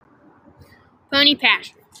Pony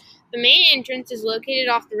Pasture. The main entrance is located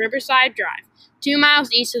off the Riverside Drive, 2 miles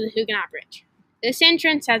east of the Huguenot Bridge. This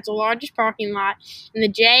entrance has the largest parking lot in the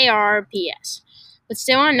JRPS, but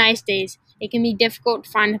still on nice days, it can be difficult to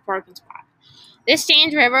find a parking spot. This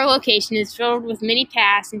Sands River location is filled with many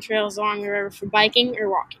paths and trails along the river for biking or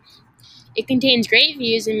walking. It contains great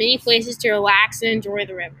views and many places to relax and enjoy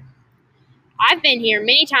the river. I've been here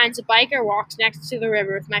many times to bike or walk next to the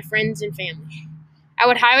river with my friends and family. I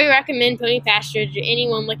would highly recommend Pony Pasture to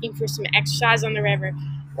anyone looking for some exercise on the river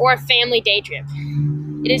or a family day trip.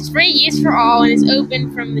 It is free use for all and is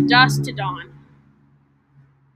open from the dusk to dawn.